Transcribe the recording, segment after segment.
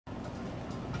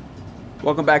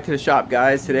Welcome back to the shop,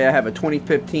 guys. Today I have a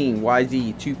 2015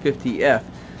 YZ250F.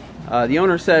 The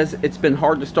owner says it's been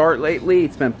hard to start lately.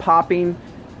 It's been popping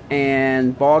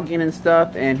and bogging and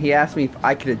stuff, and he asked me if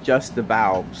I could adjust the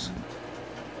valves.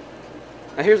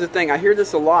 Now here's the thing, I hear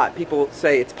this a lot. People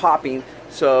say it's popping,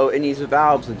 so it needs the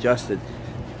valves adjusted.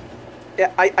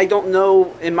 I don't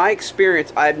know, in my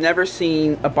experience, I've never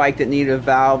seen a bike that needed a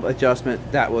valve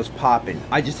adjustment that was popping.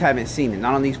 I just haven't seen it,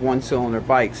 not on these one-cylinder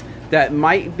bikes. That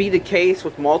might be the case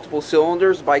with multiple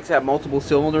cylinders. Bikes have multiple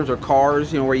cylinders, or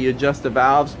cars, you know, where you adjust the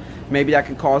valves. Maybe that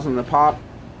can cause them to pop.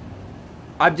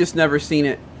 I've just never seen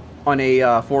it on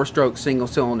a four-stroke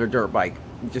single-cylinder dirt bike.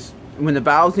 Just when the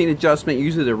valves need adjustment,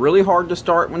 usually they're really hard to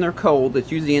start when they're cold.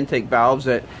 It's usually intake valves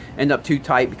that end up too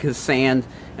tight because sand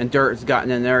and dirt has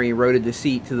gotten in there and eroded the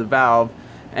seat to the valve,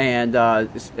 and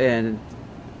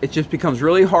it just becomes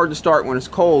really hard to start when it's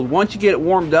cold. Once you get it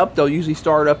warmed up, they'll usually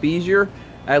start up easier,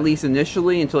 at least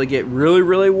initially, until they get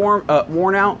really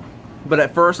worn out. But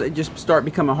at first, they just start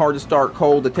becoming hard to start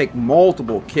cold. They take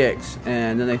multiple kicks,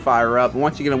 and then they fire up. And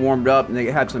once you get them warmed up and they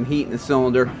have some heat in the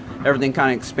cylinder, everything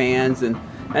kind of expands, and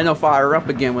they'll fire up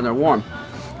again when they're warm.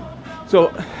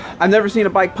 So I've never seen a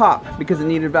bike pop because it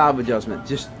needed a valve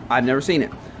adjustment. I've never seen it.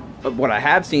 But what I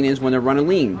have seen is when they're running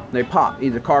lean, they pop.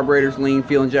 Either carburetor's lean,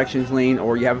 fuel injection's lean,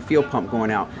 or you have a fuel pump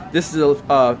going out. This is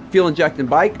a fuel injecting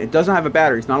bike. It doesn't have a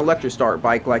battery. It's not an electric start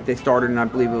bike like they started in, I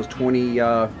believe it was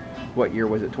what year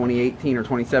was it, 2018 or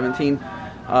 2017.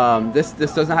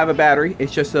 This doesn't have a battery.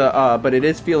 It's just but it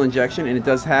is fuel injection, and it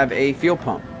does have a fuel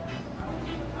pump.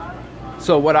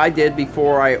 So what I did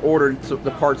before I ordered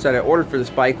the parts that I ordered for this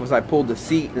bike was I pulled the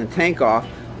seat and the tank off,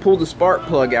 pulled the spark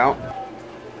plug out.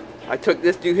 I took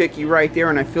this doohickey right there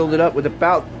and I filled it up with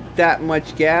about that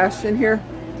much gas in here.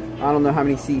 I don't know how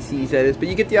many cc's that is, but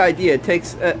you get the idea. It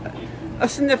takes a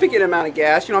significant amount of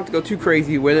gas. You don't have to go too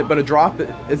crazy with it, but a drop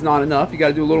is not enough. You got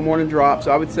to do a little more than a drop.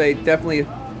 So I would say definitely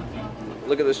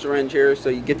look at the syringe here so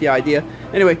you get the idea.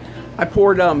 Anyway, I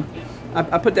poured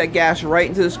I put that gas right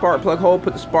into the spark plug hole,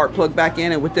 put the spark plug back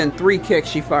in, and within 3 kicks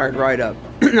she fired right up.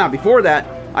 Now before that,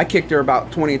 I kicked her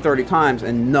about 20 or 30 times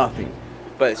and nothing.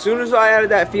 But as soon as I added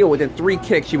that fuel, within 3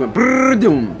 kicks she went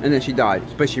brrr-doom, and then she died.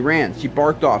 But she ran, she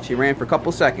barked off, she ran for a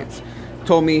couple seconds.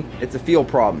 Told me it's a fuel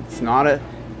problem. It's not a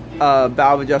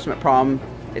valve adjustment problem,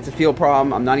 it's a fuel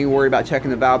problem. I'm not even worried about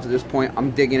checking the valves at this point.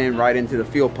 I'm digging in right into the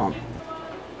fuel pump.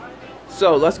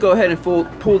 So let's go ahead and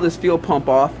pull this fuel pump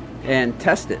off and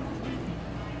test it.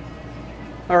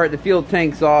 Alright, the fuel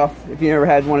tank's off. If you never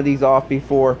had one of these off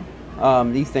before,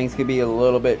 these things could be a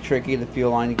little bit tricky, the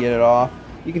fuel line, to get it off.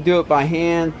 You can do it by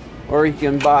hand, or you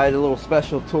can buy the little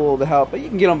special tool to help, but you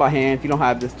can get them by hand if you don't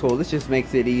have this tool. This just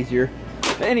makes it easier.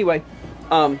 But anyway,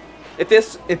 if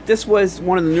this was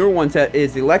one of the newer ones that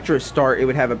is electric start, it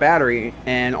would have a battery,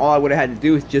 and all I would have had to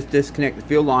do is just disconnect the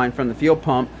fuel line from the fuel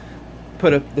pump,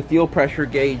 put the fuel pressure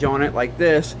gauge on it like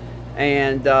this,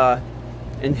 and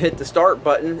hit the start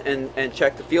button and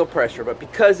check the fuel pressure. But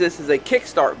because this is a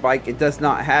kickstart bike, it does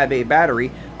not have a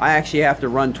battery. I actually have to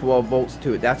run 12 volts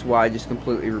to it. That's why I just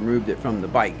completely removed it from the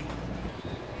bike.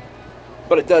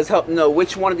 But it does help to know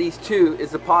which one of these two is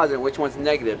the positive, which one's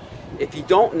negative. If you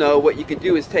don't know, what you can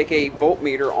do is take a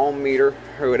voltmeter, ohm meter,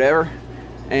 or whatever,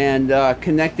 and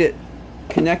connect it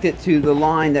to the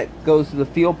line that goes to the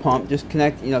fuel pump. Just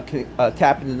connect,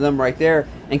 tap into them right there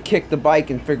and kick the bike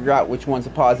and figure out which one's a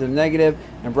positive and negative,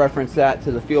 and reference that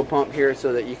to the fuel pump here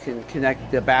so that you can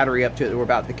connect the battery up to it. We're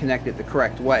about to connect it the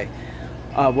correct way.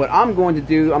 What I'm going to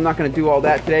do, I'm not going to do all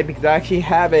that today because I actually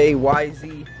have a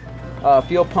YZ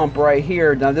fuel pump right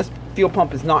here. Now this fuel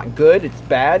pump is not good, it's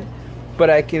bad, but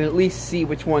I can at least see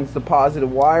which one's the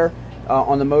positive wire.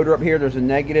 On the motor up here, there's a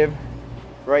negative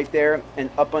right there, and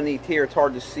up underneath here it's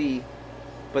hard to see,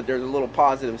 but there's a little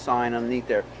positive sign underneath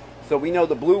there. So we know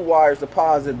the blue wire is the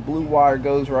positive. The blue wire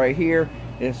goes right here,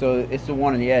 and so it's the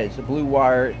one on the edge. The blue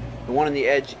wire, the one on the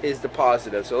edge, is the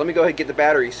positive. So let me go ahead and get the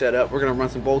battery set up. We're going to run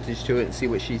some voltage to it and see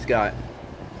what she's got.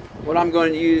 What I'm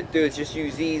going to do is just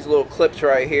use these little clips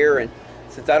right here, and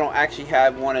since I don't actually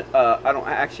have one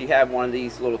of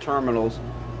these little terminals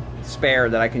spare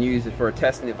that I can use it for a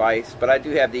testing device, but I do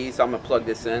have these, so I'm going to plug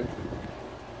this in.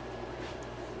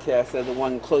 Okay, I said the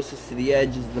one closest to the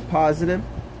edge is the positive.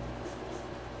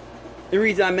 The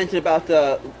reason I mentioned about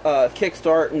the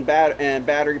kickstart and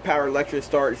battery powered electric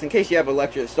start is in case you have an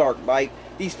electric start bike.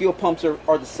 These fuel pumps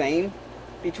are the same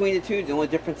between the two. The only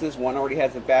difference is one already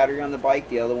has a battery on the bike,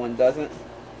 the other one doesn't.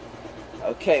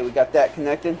 Okay, we got that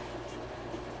connected.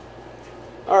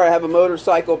 Alright, I have a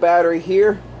motorcycle battery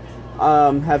here.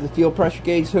 Have the fuel pressure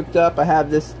gauge hooked up. I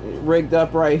have this rigged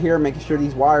up right here, making sure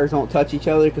these wires don't touch each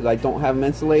other because I don't have them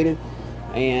insulated.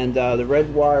 And the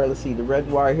red wire, let's see, the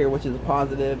red wire here, which is a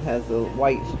positive, has a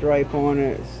white stripe on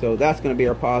it, so that's going to be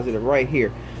our positive right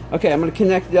here. Okay, I'm going to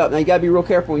connect it up. Now you got to be real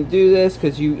careful when you do this,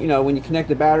 because you know, when you connect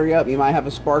the battery up, you might have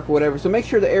a spark or whatever. So make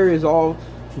sure the area is all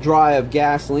dry of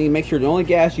gasoline. Make sure the only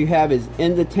gas you have is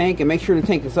in the tank, and make sure the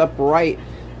tank is upright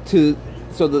to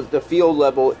so the fuel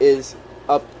level is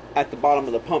up at the bottom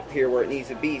of the pump here where it needs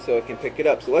to be, so it can pick it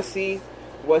up. So let's see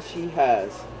what she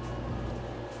has.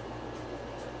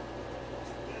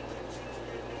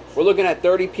 We're looking at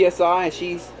 30 psi, and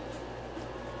she's,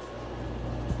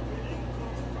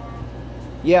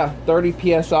 yeah,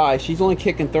 30 psi. She's only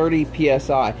kicking 30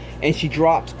 psi, and she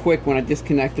drops quick when I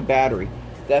disconnect the battery.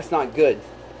 That's not good.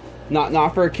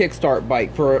 Not for a kickstart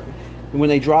bike. For when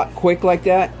they drop quick like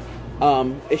that,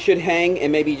 it should hang and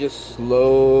maybe just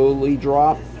slowly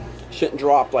drop. Shouldn't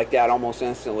drop like that almost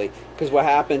instantly, because what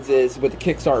happens is with the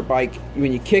kickstart bike,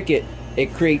 when you kick it,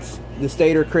 it creates, the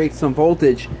stator creates some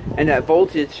voltage, and that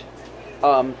voltage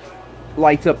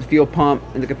lights up the fuel pump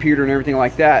and the computer and everything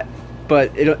like that.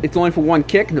 But it's only for one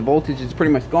kick, and the voltage is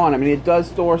pretty much gone. I mean, it does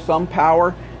store some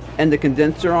power in the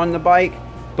condenser on the bike,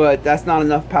 but that's not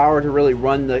enough power to really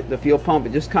run the fuel pump.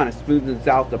 It just kind of smooths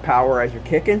out the power as you're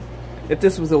kicking. If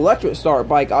this was an electric start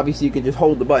bike, obviously you can just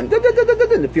hold the button,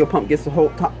 and the fuel pump gets the whole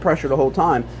pressure the whole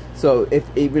time. So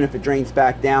even if it drains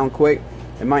back down quick,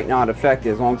 it might not affect it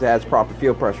as long as it has proper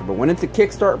fuel pressure. But when it's a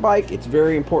kickstart bike, it's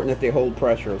very important that they hold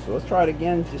pressure. So let's try it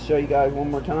again, just show you guys one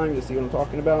more time to see what I'm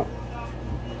talking about.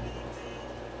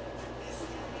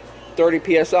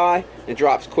 30 psi, it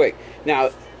drops quick.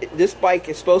 Now, this bike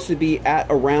is supposed to be at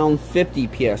around 50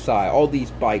 psi. All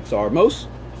these bikes are. Most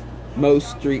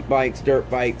street bikes, dirt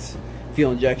bikes,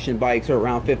 fuel injection bikes are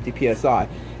around 50 psi.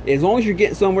 As long as you're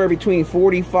getting somewhere between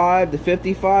 45 to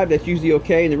 55, that's usually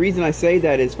okay. And the reason I say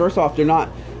that is, first off, they're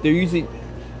usually,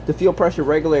 the fuel pressure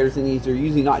regulators in these are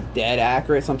usually not dead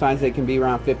accurate. Sometimes they can be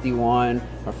around 51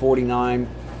 or 49.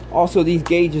 Also, these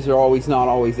gauges are not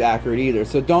always accurate either.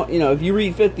 So don't, you know, if you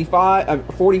read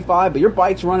 45, but your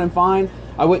bike's running fine,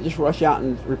 I wouldn't just rush out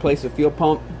and replace the fuel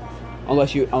pump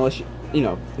unless you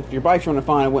know, if your bike's running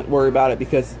fine, I wouldn't worry about it,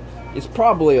 because it's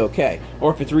probably okay.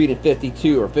 Or if it's reading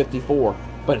 52 or 54,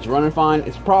 but it's running fine,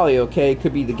 it's probably okay. It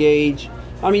could be the gauge.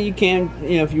 I mean, you can,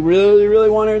 you know, if you really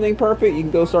want everything perfect, you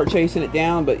can go start chasing it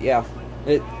down. But yeah,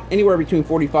 anywhere between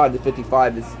 45 to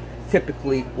 55 is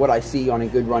typically what I see on a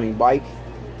good running bike.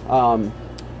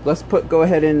 Let's go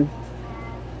ahead and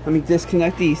let me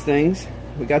disconnect these things.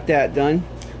 We got that done.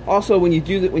 Also, when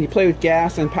you play with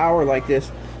gas and power like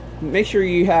this, make sure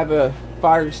you have a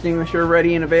fire extinguisher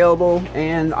ready and available.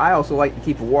 And I also like to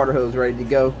keep a water hose ready to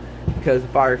go, because the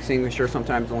fire extinguisher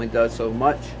sometimes only does so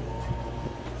much.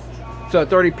 So at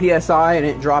 30 psi and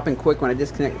it dropping quick when I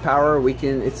disconnect the power,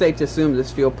 it's safe to assume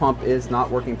this fuel pump is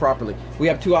not working properly. We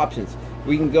have two options.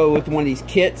 We can go with one of these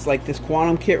kits, like this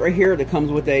Quantum kit right here that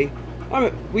comes with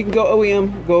we can go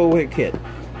OEM, go with a kit.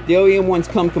 The OEM ones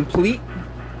come complete.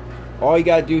 All you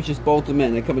gotta do is just bolt them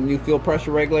in. They come with a new fuel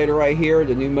pressure regulator right here,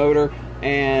 the new motor,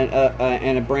 and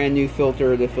a brand new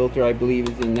filter. The filter, I believe,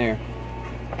 is in there.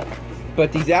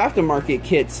 But these aftermarket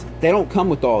kits, they don't come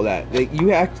with all that. You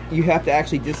have to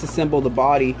actually disassemble the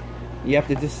body. You have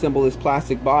to disassemble this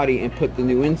plastic body and put the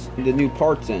new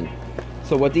parts in.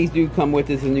 So what these do come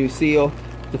with is a new seal,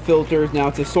 the filters. Now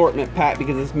it's an assortment pack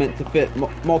because it's meant to fit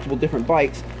multiple different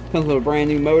bikes. Comes with a brand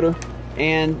new motor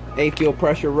and a fuel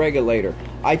pressure regulator.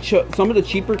 Some of the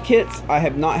cheaper kits I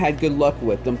have not had good luck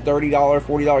with. Them $30,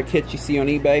 $40 kits you see on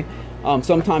eBay.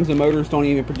 Sometimes the motors don't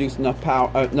even produce enough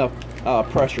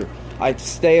pressure. I'd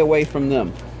stay away from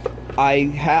them.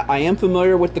 I am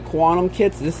familiar with the Quantum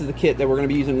kits. This is the kit that we're going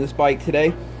to be using in this bike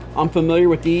today. I'm familiar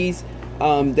with these.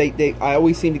 I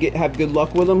always seem to have good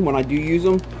luck with them when I do use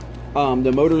them.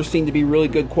 The motors seem to be really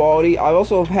good quality. I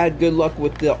also have had good luck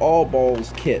with the All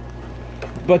Balls kit.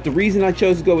 But the reason I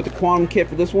chose to go with the Quantum kit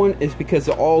for this one is because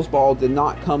the All Balls did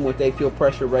not come with a fuel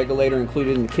pressure regulator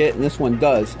included in the kit, and this one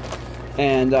does.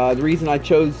 And the reason I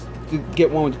chose to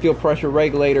get one with the fuel pressure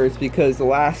regulator is because the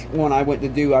last one I went to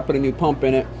do, I put a new pump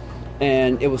in it,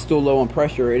 and it was still low on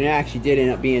pressure, and it actually did end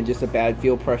up being just a bad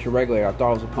fuel pressure regulator. I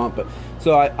thought it was a pump, but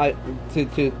so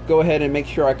to go ahead and make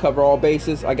sure I cover all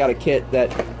bases, I got a kit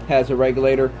that has a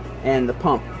regulator and the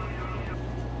pump.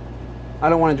 I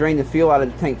don't want to drain the fuel out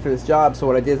of the tank for this job, so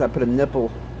what I did is I put a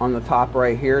nipple on the top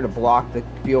right here to block the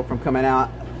fuel from coming out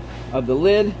of the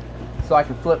lid, so I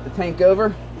can flip the tank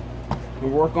over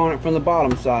and work on it from the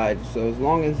bottom side. So as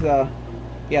long as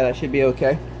yeah, that should be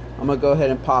okay. I'm gonna go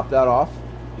ahead and pop that off.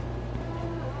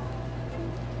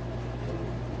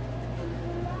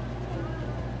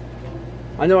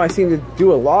 I know I seem to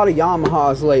do a lot of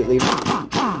Yamahas lately.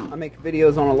 I make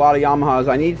videos on a lot of Yamahas.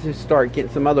 I need to start getting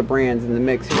some other brands in the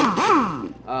mix here.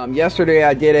 Yesterday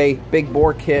I did a big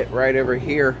bore kit right over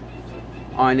here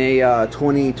on a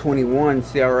 2021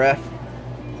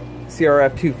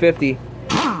 CRF250.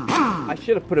 I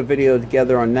should have put a video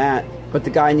together on that, but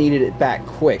the guy needed it back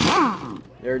quick.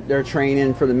 They're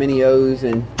training for the mini O's,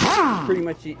 and pretty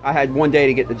much I had one day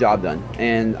to get the job done,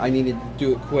 and I needed to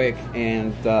do it quick,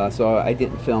 and so I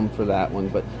didn't film for that one.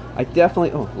 But I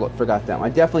definitely, oh look, forgot that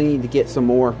one. I definitely need to get some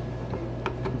more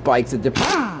bikes of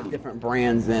different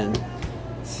brands, and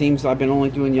seems I've been only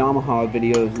doing Yamaha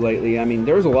videos lately. I mean,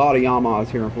 there's a lot of Yamahas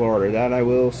here in Florida, that I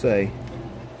will say.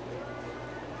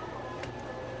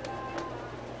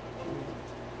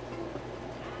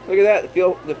 Look at that,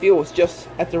 the fuel was just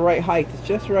at the right height. It's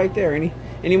just right there.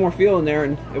 Any more fuel in there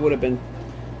and it would have been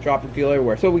dropping fuel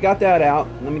everywhere. So we got that out.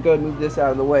 Let me go ahead and move this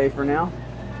out of the way for now.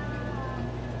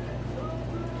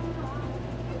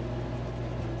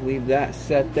 Leave that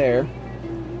set there.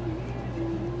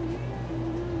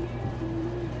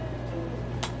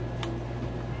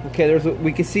 Okay,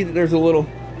 we can see that there's a little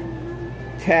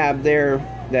tab there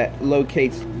that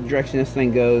locates the direction this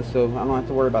thing goes, so I don't have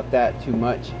to worry about that too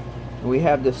much. And we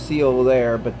have the seal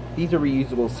there, but these are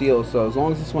reusable seals, so as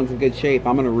long as this one's in good shape,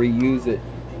 I'm going to reuse it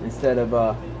instead of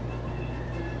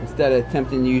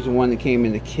attempting to use the one that came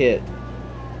in the kit.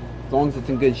 As long as it's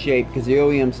in good shape, because the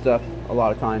OEM stuff a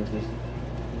lot of times is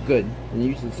good, and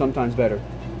usually sometimes better,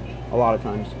 a lot of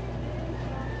times.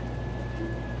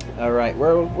 Alright,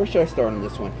 where should I start on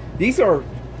this one? These are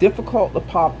difficult to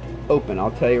pop open,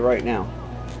 I'll tell you right now.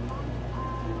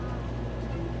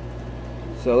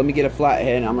 So let me get a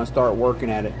flathead and I'm going to start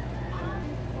working at it.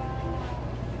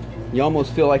 You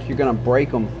almost feel like you're going to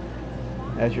break them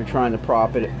as you're trying to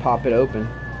pop it open.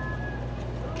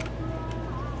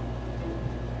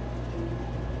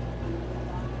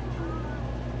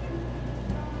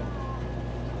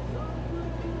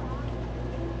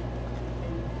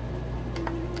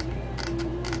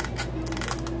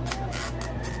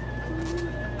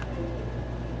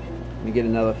 Let me get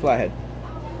another flathead.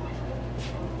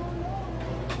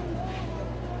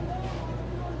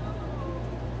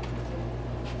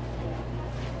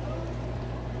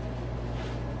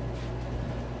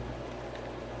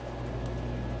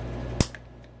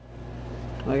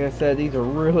 Like I said, these are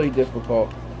really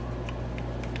difficult.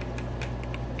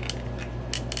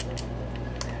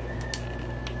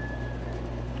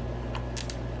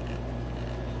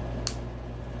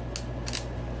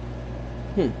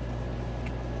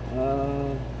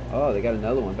 Oh, they got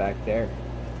another one back there.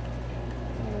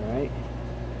 Alright.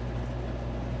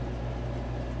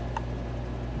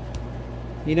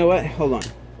 You know what? Hold on.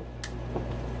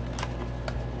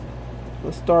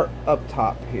 Let's start up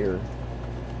top here.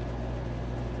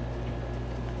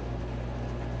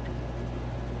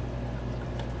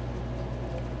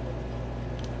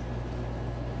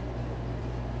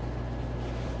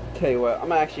 Tell you what,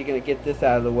 I'm actually going to get this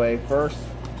out of the way first.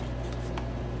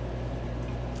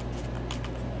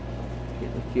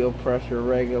 Get the fuel pressure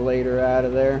regulator out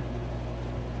of there.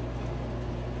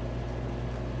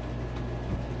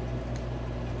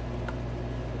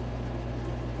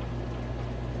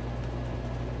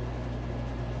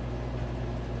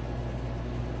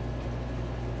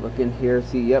 Look in here,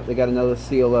 see, yep, they got another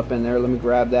seal up in there. Let me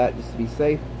grab that just to be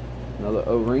safe. Another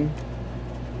O-ring.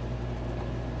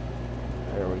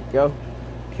 There we go.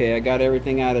 Okay, I got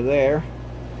everything out of there.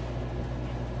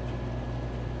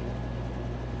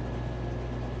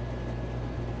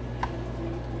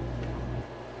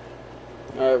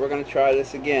 Alright, we're going to try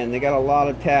this again. They got a lot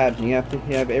of tabs and you have to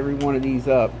have every one of these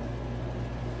up.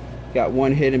 Got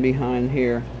one hidden behind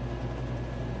here.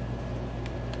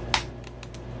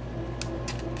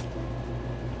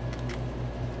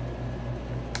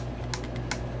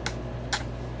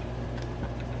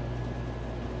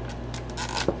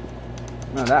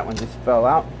 No, that one just fell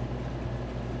out.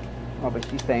 Oh, but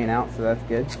she's staying out, so that's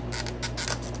good.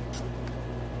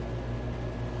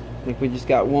 I think we just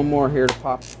got one more here to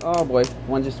pop. Oh boy,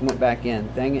 one just went back in.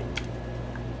 Dang it.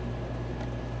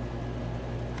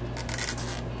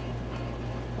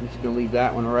 I'm just going to leave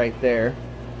that one right there.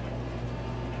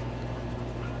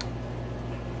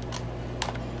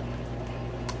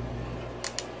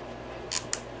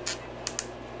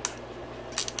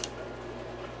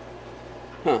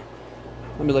 Huh.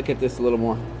 Let me look at this a little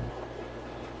more.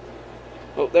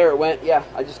 Oh, there it went. Yeah,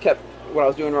 I just kept what I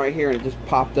was doing right here and it just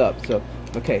popped up. So,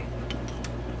 okay.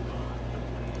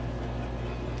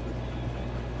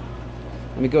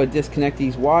 Let me go and disconnect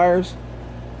these wires.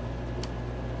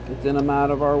 Get them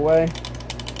out of our way.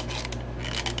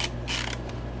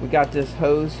 We got this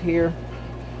hose here.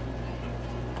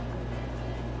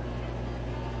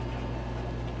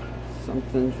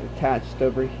 something's attached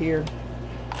over here.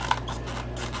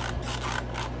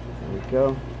 There we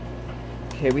go.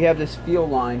 Okay, we have this fuel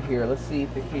line here. Let's see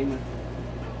if it came with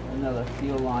another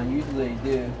fuel line. Usually they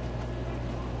do.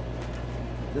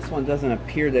 This one doesn't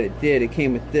appear that it did. It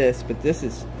came with this, but this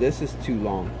is too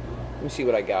long. Let me see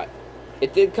what I got.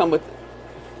 It did come with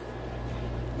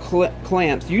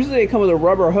clamps. Usually they come with a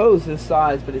rubber hose this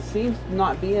size, but it seems to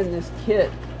not be in this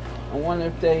kit. I wonder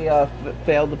if they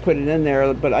failed to put it in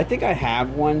there, but I think I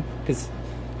have one, because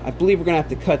I believe we're going to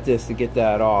have to cut this to get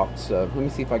that off. So let me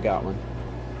see if I got one.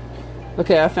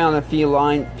 Okay, I found a fuel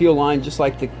line just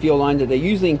like the fuel line that they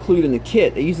usually include in the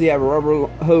kit. They usually have a rubber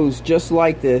hose just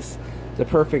like this, the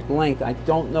perfect length. I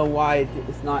don't know why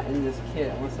it's not in this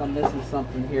kit. Unless I'm missing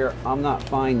something here, I'm not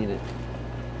finding it.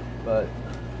 But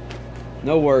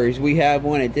no worries, we have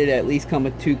one. It did at least come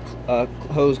with 2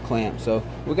 hose clamps, so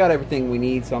we got everything we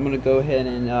need. So I'm going to go ahead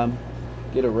and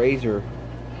get a razor.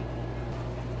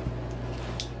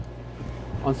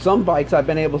 On some bikes I've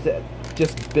been able to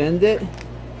just bend it,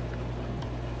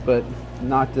 but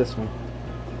not this one.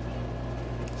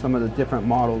 Some of the different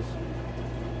models.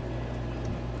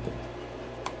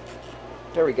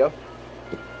 There we go.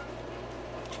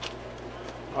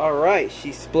 Alright,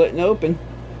 she's splitting open.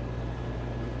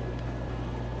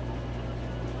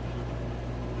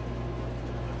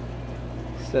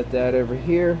 Set that over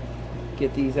here.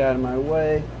 Get these out of my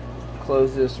way.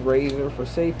 Close this razor for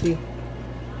safety.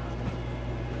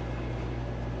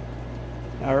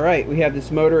 Alright, we have this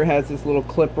motor. It has this little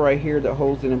clip right here that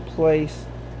holds it in place.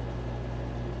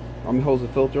 Holds the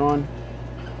filter on.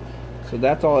 So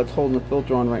that's all it's holding the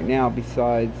filter on right now,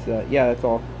 besides, yeah, that's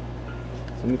all.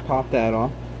 So let me pop that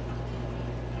off.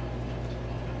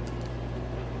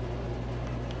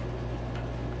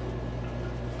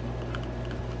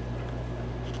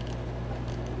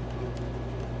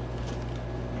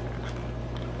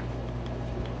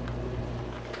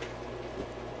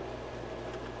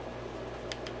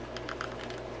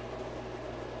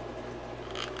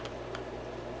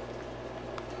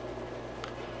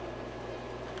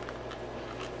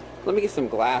 Let me get some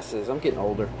glasses. I'm getting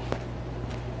older.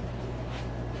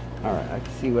 Alright, I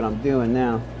can see what I'm doing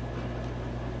now.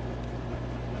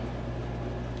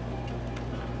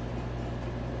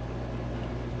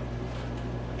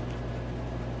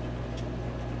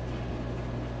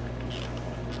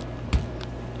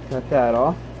 Cut that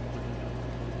off.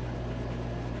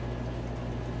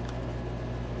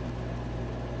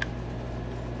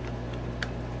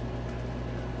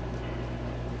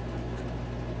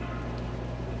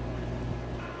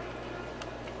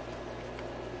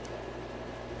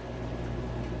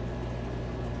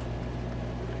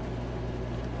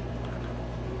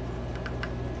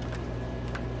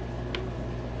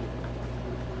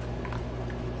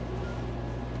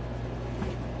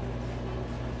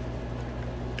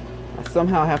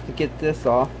 Somehow have to get this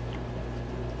off.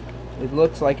 It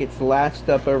looks like it's latched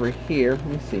up over here. Let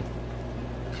me see.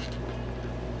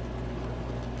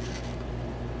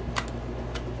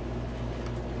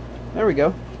 There we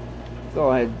go. That's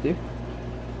all I had to do.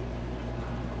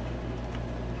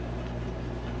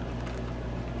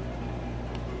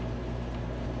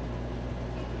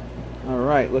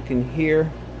 Alright, looking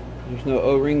here. There's no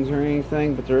O-rings or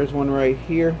anything, but there is one right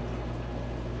here.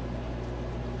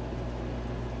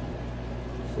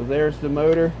 So there's the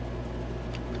motor.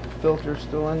 Filter's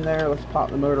still in there. Let's pop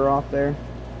the motor off there.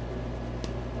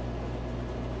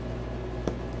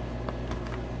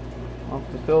 Off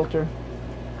the filter.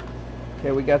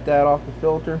 Okay, we got that off the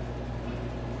filter.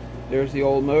 There's the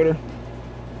old motor.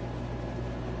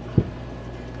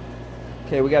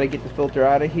 Okay, we got to get the filter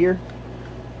out of here.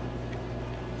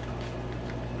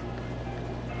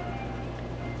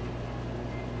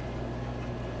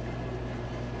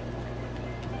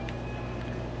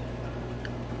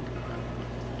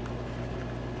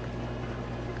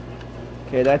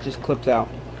 Okay, that just clips out.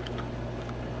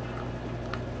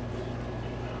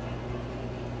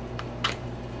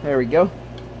 There we go.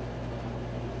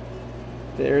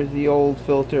 There's the old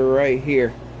filter right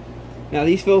here. Now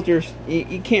these filters,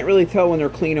 you can't really tell when they're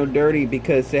clean or dirty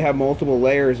because they have multiple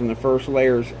layers, and the first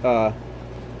layers,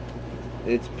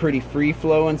 it's pretty free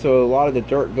flowing, so a lot of the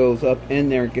dirt goes up in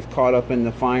there and gets caught up in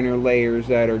the finer layers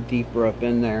that are deeper up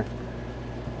in there.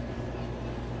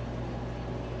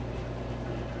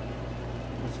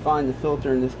 Find the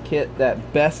filter in this kit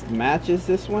that best matches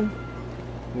this one.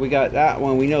 We got that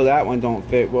one. We know that one don't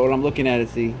fit. Well, what I'm looking at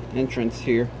is the entrance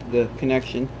here, the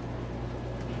connection.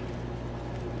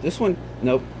 This one,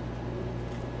 nope.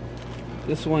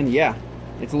 This one, yeah,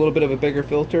 it's a little bit of a bigger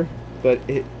filter, but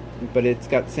it's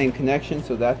got the same connection.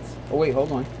 So that's. Oh wait,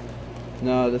 hold on.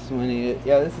 No, this one ain't it.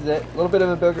 Yeah, this is it. A little bit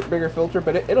of a bigger filter,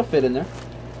 but it'll fit in there.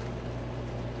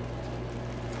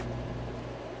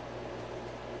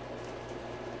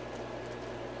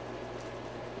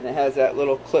 And it has that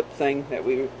little clip thing that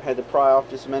we had to pry off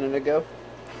just a minute ago.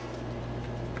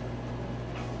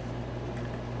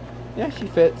 Yeah, she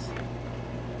fits.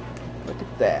 Look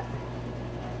at that.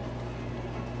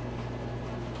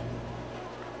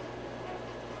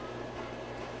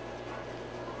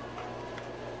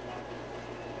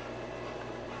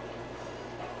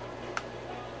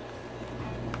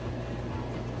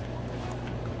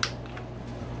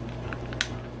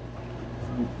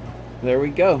 There we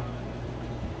go.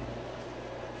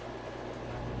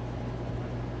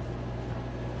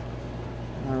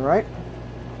 All right.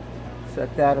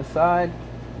 Set that aside.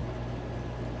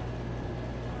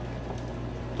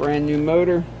 Brand new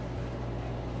motor.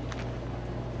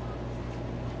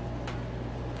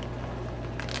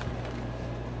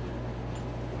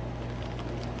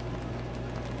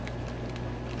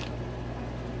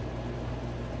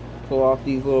 Pull off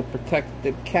these little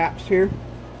protective caps here.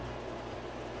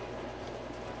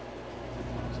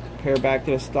 Compare back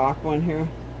to the stock one here.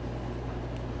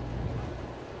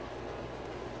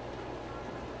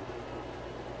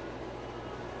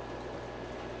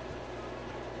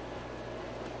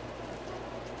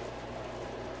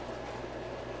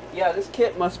 Yeah, this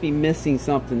kit must be missing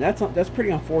something. That's pretty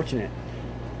unfortunate.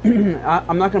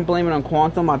 I'm not going to blame it on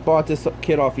Quantum. I bought this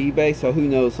kit off eBay, so who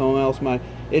knows? Someone else might.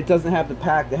 It doesn't have the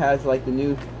pack that has like the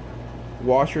new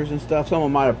washers and stuff.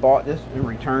 Someone might have bought this and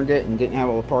returned it and didn't have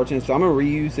all the parts in it. So I'm going to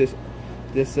reuse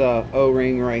this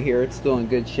O-ring right here. It's still in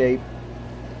good shape.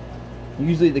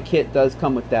 Usually the kit does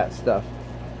come with that stuff.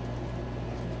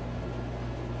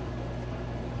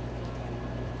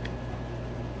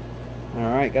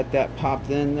 Alright, got that popped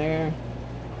in there.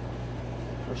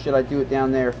 Or should I do it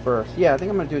down there first? Yeah, I think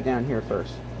I'm going to do it down here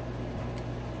first.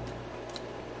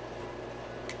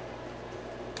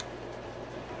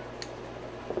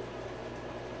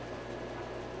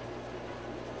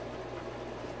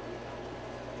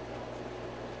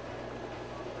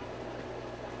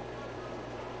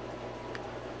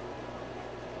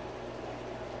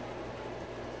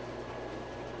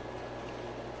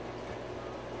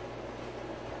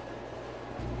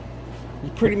 You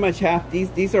pretty much have,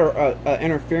 these are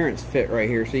interference fit right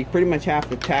here, so you pretty much have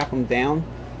to tap them down.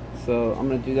 So I'm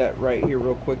going to do that right here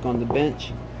real quick on the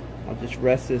bench. I'll just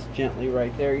rest this gently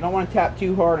right there. You don't want to tap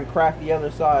too hard and crack the other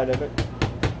side of it.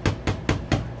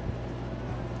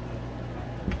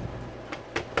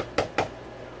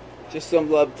 Just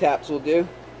some love taps will do.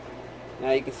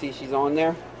 Now you can see she's on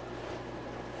there,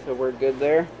 so we're good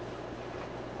there.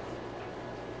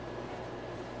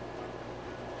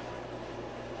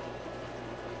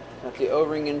 Got the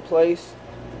O-ring in place.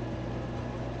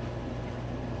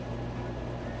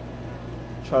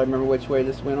 Try to remember which way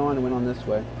this went on. It went on this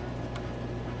way.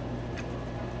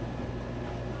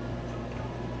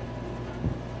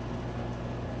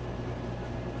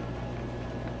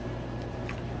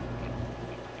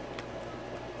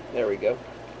 There we go.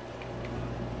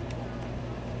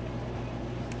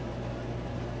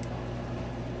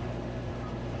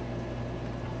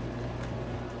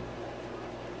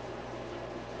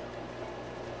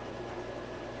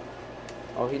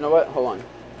 Oh, you know what? Hold on.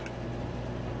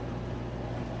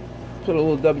 Put a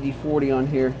little WD-40 on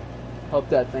here. Help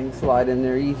that thing slide in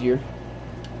there easier.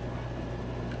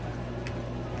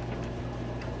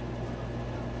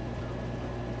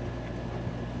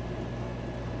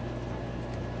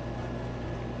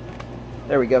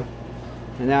 There we go.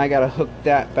 And now I gotta hook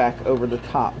that back over the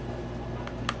top.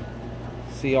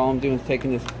 See, all I'm doing is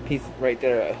taking this piece right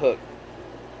there, a hook.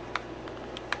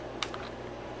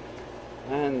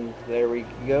 And there we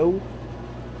go.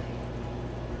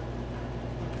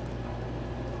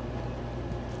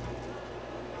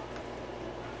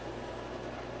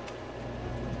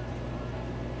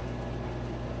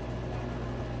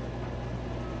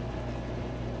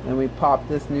 Then we pop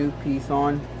this new piece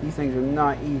on. These things are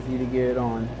not easy to get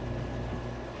on.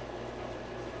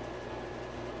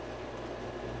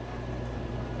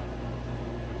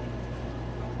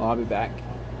 I'll be back.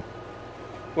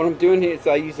 What I'm doing here is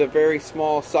I use a very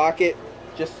small socket,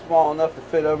 just small enough to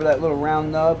fit over that little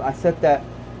round nub. I set the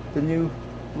new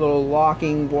little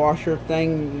locking washer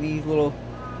thing, these little,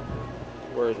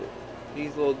 where is it?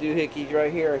 These little doohickeys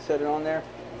right here, I set it on there,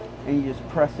 and you just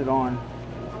press it on.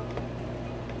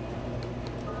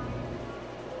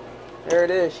 There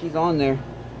it is, she's on there.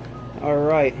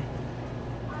 Alright.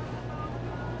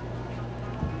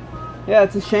 Yeah,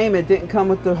 it's a shame it didn't come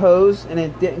with the hose and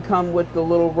it didn't come with the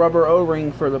little rubber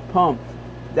O-ring for the pump.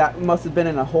 That must have been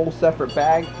in a whole separate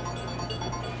bag.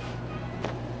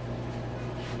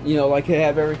 You know, like they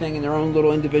have everything in their own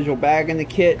little individual bag in the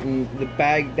kit, and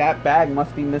that bag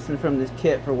must be missing from this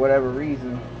kit for whatever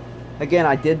reason. Again,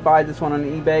 I did buy this one on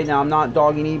eBay. Now, I'm not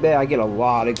dogging eBay. I get a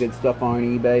lot of good stuff on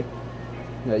eBay.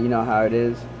 Yeah, you know how it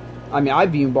is. I mean,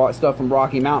 I've even bought stuff from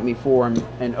Rocky Mountain before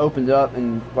and opened up,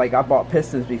 and like I bought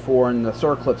pistons before, and the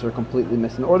circlips are completely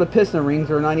missing, or the piston rings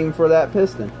are not even for that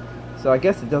piston. So I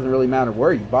guess it doesn't really matter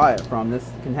where you buy it from. This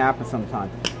can happen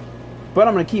sometimes. But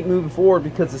I'm going to keep moving forward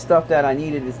because the stuff that I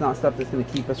needed is not stuff that's going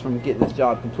to keep us from getting this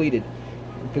job completed.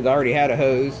 Because I already had a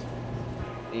hose,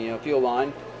 you know, fuel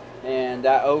line, and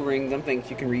that O-ring, them things,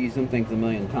 you can reuse them things a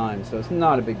million times. So it's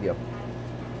not a big deal.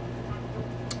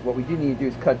 What we do need to do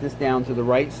is cut this down to the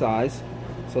right size.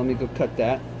 So let me go cut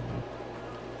that.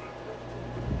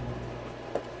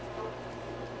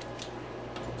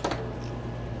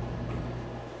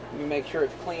 Let me make sure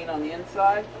it's clean on the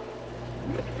inside.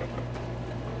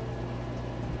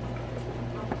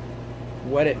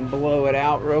 Wet it and blow it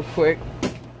out real quick.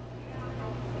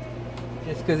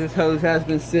 Just because this hose has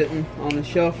been sitting on the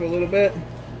shelf for a little bit.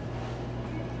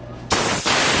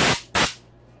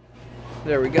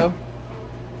 There we go.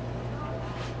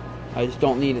 I just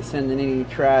don't need it sending any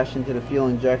trash into the fuel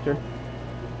injector.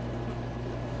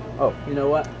 Oh, you know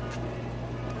what?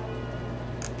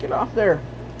 Get off there.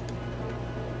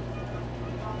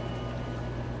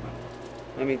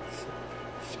 Let me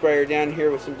spray her down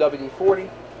here with some WD-40.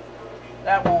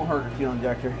 That won't hurt the fuel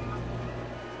injector.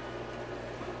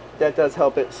 That does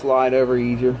help it slide over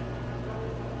easier,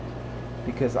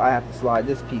 because I have to slide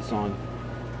this piece on.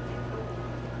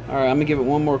 Alright, I'm going to give it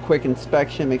one more quick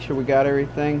inspection, make sure we got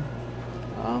everything.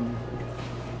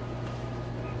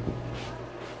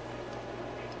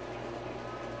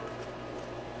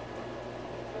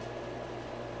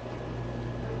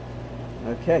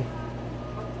 Okay.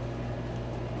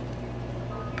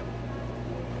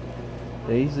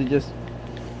 They usually just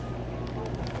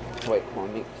wait. Come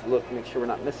on, look, make sure we're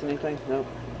not missing anything. Nope.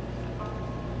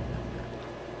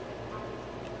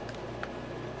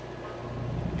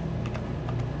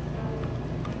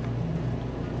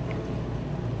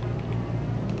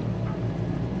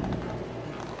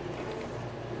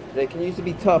 They can usually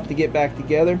be tough to get back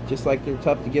together, just like they're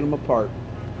tough to get them apart.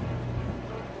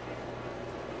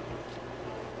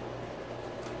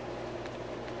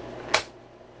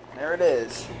 There it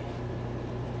is.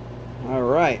 All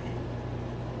right.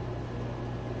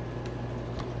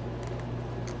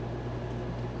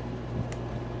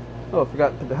 Oh, I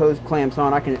forgot to put the hose clamps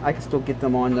on. I can still get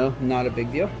them on though. Not a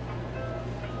big deal.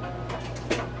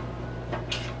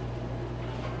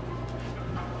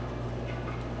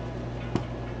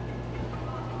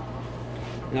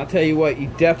 And I'll tell you what, you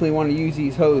definitely want to use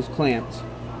these hose clamps.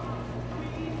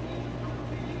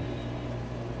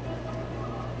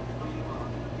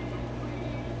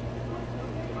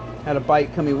 Had a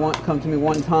bike come to me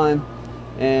one time,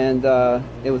 and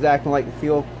it was acting like the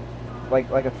fuel, like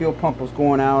a fuel pump was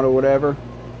going out or whatever.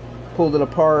 Pulled it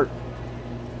apart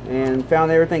and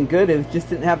found everything good. It just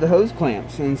didn't have the hose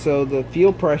clamps, and so the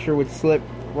fuel pressure would slip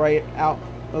right out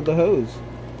of the hose.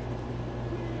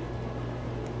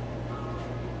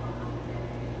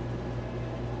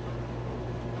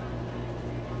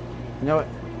 You know what?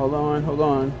 Hold on, hold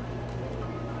on.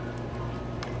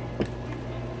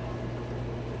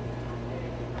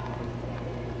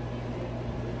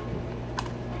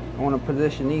 I want to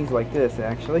position these like this,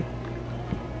 actually.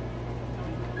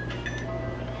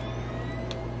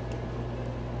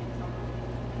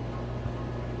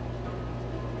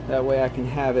 That way I can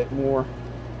have it more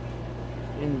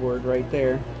inward right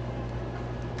there.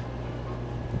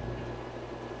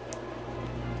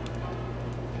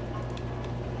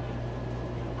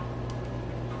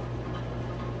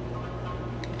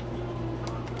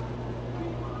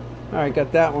 Alright,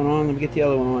 got that one on. Let me get the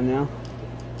other one on now.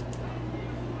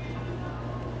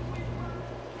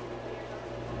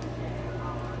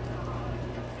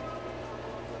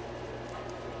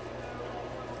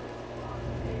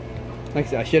 Like I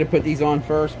said, I should have put these on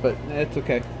first, but that's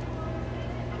okay.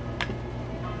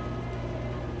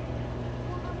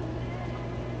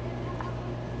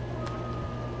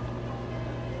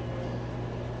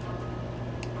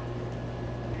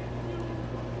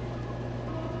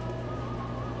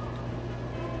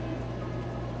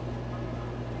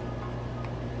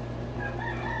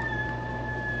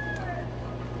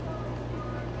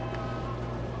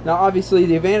 Now obviously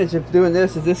the advantage of doing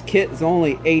this is this kit is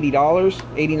only $80,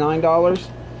 $89.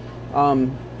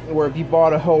 Where if you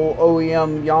bought a whole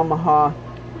OEM Yamaha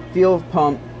field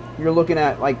pump, you're looking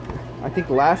at, like, I think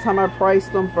the last time I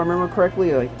priced them, if I remember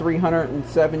correctly, like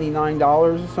 $379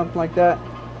 or something like that.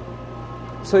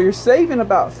 So you're saving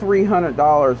about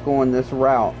 $300 going this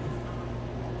route.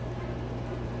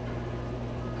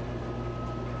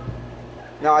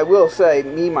 Now I will say,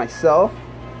 me myself,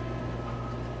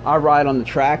 I ride on the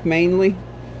track mainly.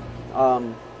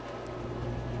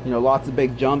 You know, lots of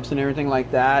big jumps and everything like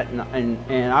that,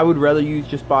 and I would rather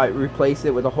replace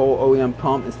it with a whole OEM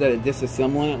pump instead of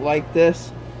disassembling it like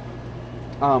this.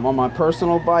 On my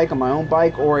personal bike, on my own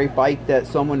bike, or a bike that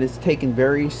someone is taking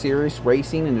very serious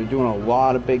racing and they're doing a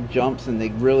lot of big jumps and they're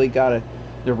really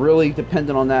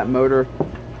dependent on that motor,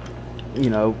 you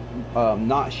know,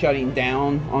 not shutting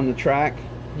down on the track,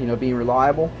 you know, being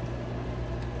reliable.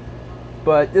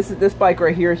 But this bike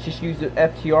right here is just used at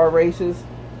FTR races.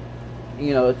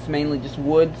 You know, it's mainly just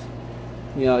woods.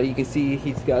 You know, you can see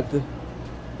he's got the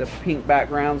pink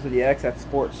backgrounds of the X. That's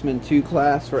Sportsman 2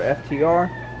 class for FTR.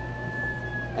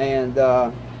 And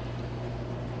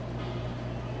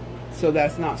so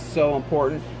that's not so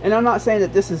important. And I'm not saying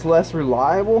that this is less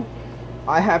reliable.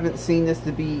 I haven't seen this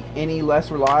to be any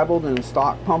less reliable than the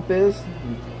stock pump is.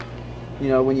 You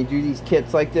know, when you do these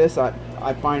kits like this,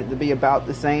 I find it to be about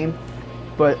the same.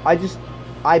 But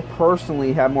I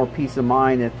personally have more peace of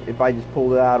mind if I just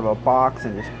pull it out of a box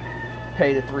and just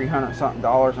pay the $300 something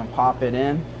and pop it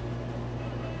in.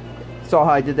 Saw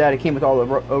how I did that. It came with all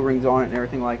the O-rings on it and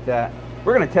everything like that.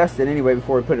 We're going to test it anyway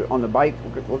before we put it on the bike.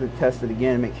 We'll just test it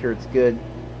again and make sure it's good.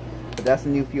 But that's the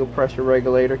new fuel pressure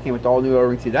regulator. Came with all new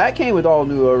O-rings. See, that came with all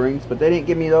new O-rings, but they didn't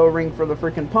give me the O-ring for the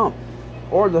freaking pump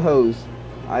or the hose.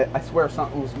 I swear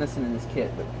something was missing in this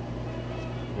kit, but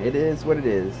it is what it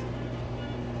is.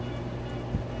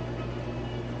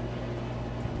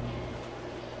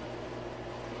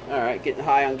 Alright, getting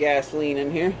high on gasoline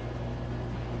in here.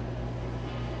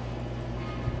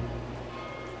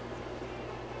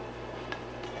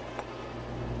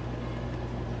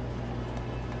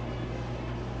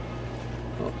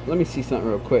 Oh, let me see something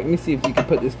real quick. Let me see if you can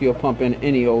put this fuel pump in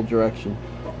any old direction.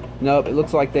 Nope, it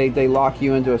looks like they lock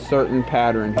you into a certain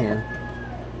pattern here.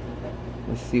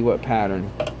 Let's see what pattern.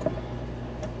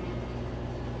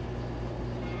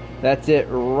 That's it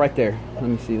right there. Let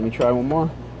me see. Let me try one more.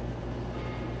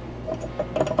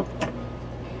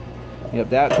 Yep,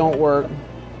 that don't work.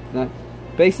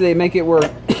 Basically, they make it where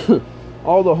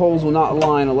all the holes will not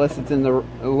align unless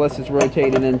it's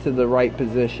rotated into the right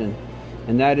position,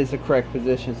 and that is the correct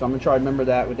position. So I'm gonna try to remember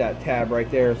that with that tab right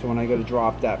there. So when I go to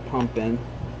drop that pump in,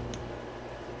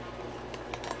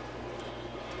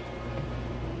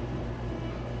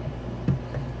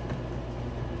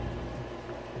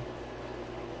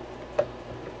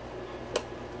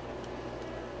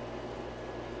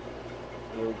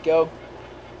 there we go.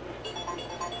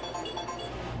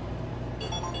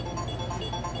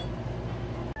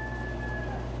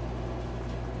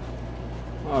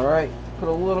 Alright, put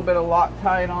a little bit of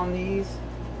Loctite on these.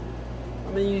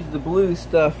 I'm going to use the blue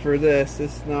stuff for this.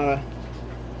 It's not a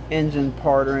engine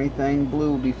part or anything.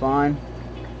 Blue will be fine.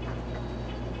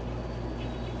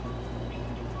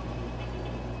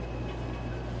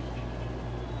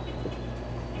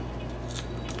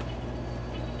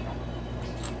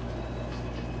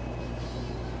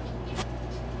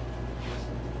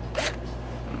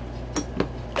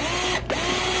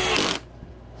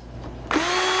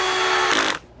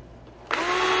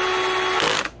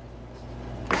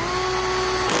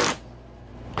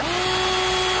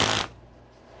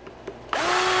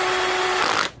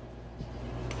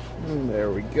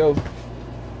 There we go.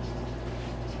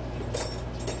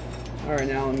 Alright,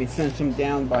 now let me cinch them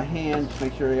down by hand. Just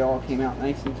make sure they all came out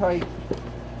nice and tight.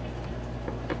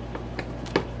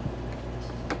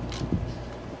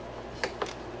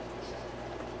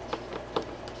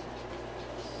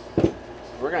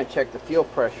 We're going to check the fuel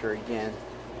pressure again.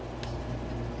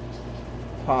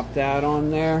 Pop that on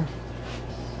there.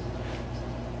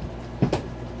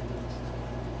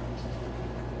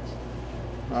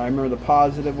 I remember the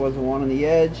positive was the one on the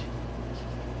edge.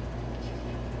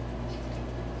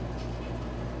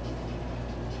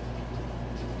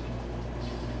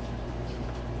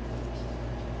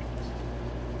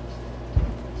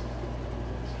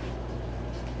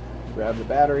 Grab the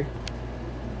battery.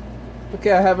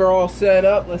 Okay, I have her all set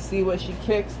up. Let's see what she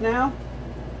kicks now.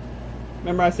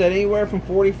 Remember I said anywhere from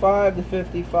 45 to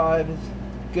 55 is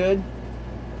good.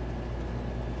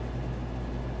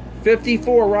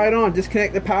 54 right on.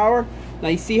 Disconnect the power. Now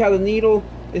you see how the needle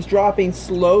is dropping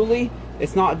slowly.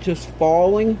 It's not just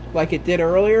falling like it did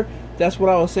earlier. That's what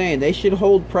I was saying. They should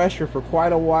hold pressure for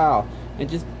quite a while and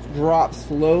just drop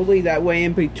slowly. That way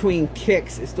in between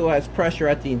kicks it still has pressure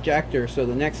at the injector, so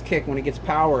the next kick when it gets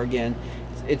power again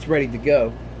it's ready to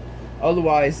go.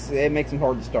 Otherwise it makes them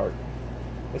hard to start.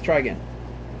 Let's try again.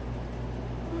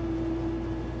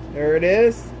 There it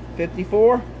is,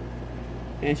 54.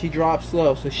 And she drops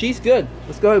slow, so she's good.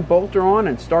 Let's go ahead and bolt her on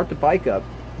and start the bike up.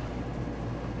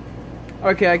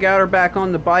 Okay, I got her back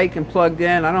on the bike and plugged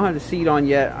in. I don't have the seat on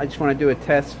yet. I just want to do a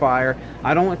test fire.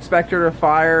 I don't expect her to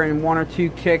fire in 1 or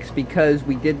 2 kicks because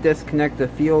we did disconnect the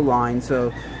fuel line,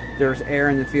 so there's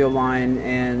air in the fuel line,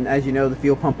 and as you know, the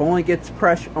fuel pump only gets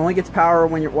power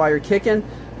while you're kicking,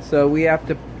 so we have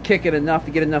to kick it enough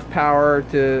to get enough power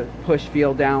to push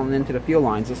fuel down into the fuel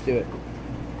lines. Let's do it.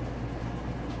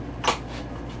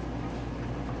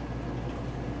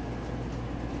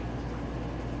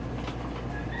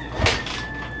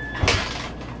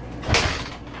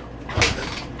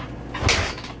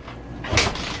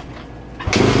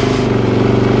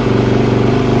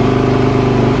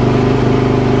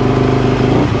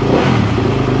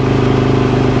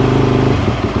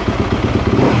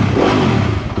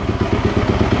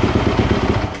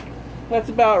 That's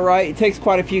about right. It takes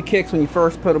quite a few kicks when you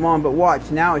first put them on, but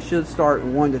watch, now it should start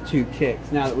in 1 to 2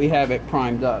 kicks now that we have it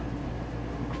primed up.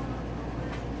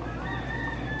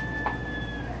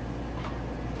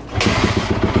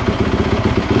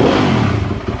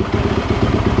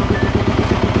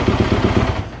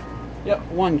 Yep,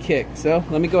 1 kick. So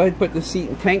let me go ahead and put the seat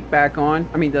and tank back on.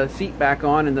 I mean the seat back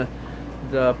on and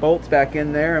the bolts back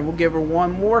in there, and we'll give her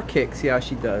 1 more kick, see how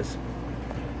she does.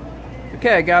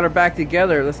 Okay, I got her back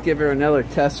together. Let's give her another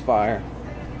test fire.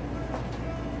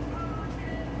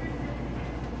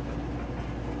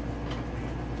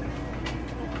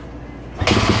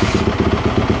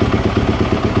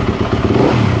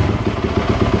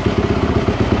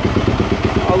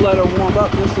 I'll let her warm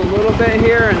up just a little bit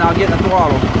here, and I'll get in the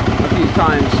throttle a few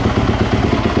times.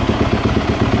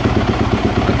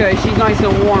 Okay, she's nice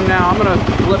and warm now. I'm going to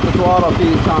flip the throttle a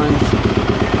few times.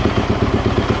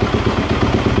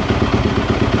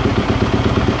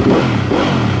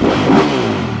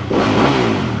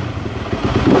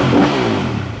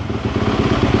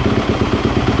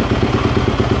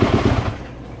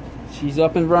 She's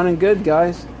up and running good,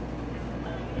 guys.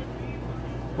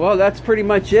 Well, that's pretty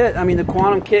much it. I mean, the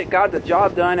Quantum kit got the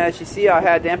job done. As you see, I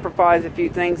had to improvise a few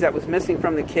things that was missing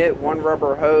from the kit. 1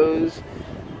 rubber hose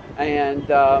and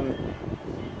a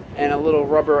little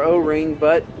rubber O-ring,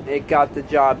 but it got the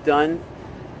job done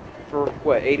for,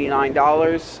 what,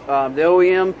 $89. The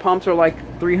OEM pumps are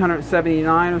like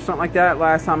 $379 or something like that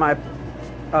last time I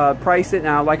priced it.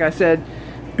 Now, like I said,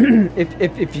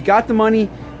 if you got the money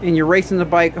and you're racing the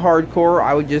bike hardcore,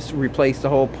 I would just replace the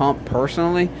whole pump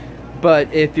personally.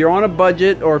 But if you're on a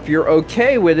budget, or if you're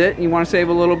okay with it and you want to save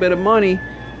a little bit of money,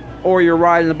 or you're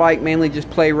riding the bike mainly just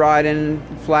play riding,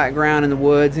 flat ground in the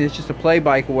woods, and it's just a play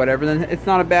bike or whatever, then it's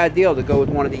not a bad deal to go with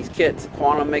one of these kits.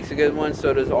 Quantum makes a good one,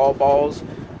 so does All Balls.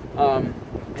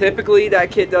 Typically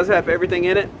that kit does have everything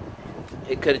in it.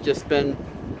 It could have just been,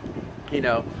 you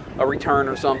know, a return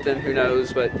or something, who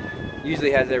knows, but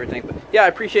usually has everything. But yeah, I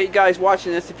appreciate you guys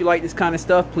watching this. If you like this kind of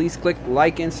stuff, please click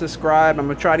like and subscribe. I'm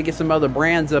gonna try to get some other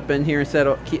brands up in here instead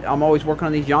of, I'm always working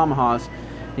on these Yamahas.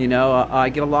 You know, I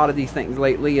get a lot of these things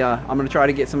lately. I'm gonna try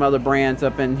to get some other brands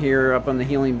up in here, up on the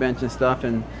healing bench and stuff,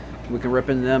 and we can rip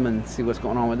into them and see what's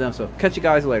going on with them. So catch you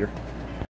guys later.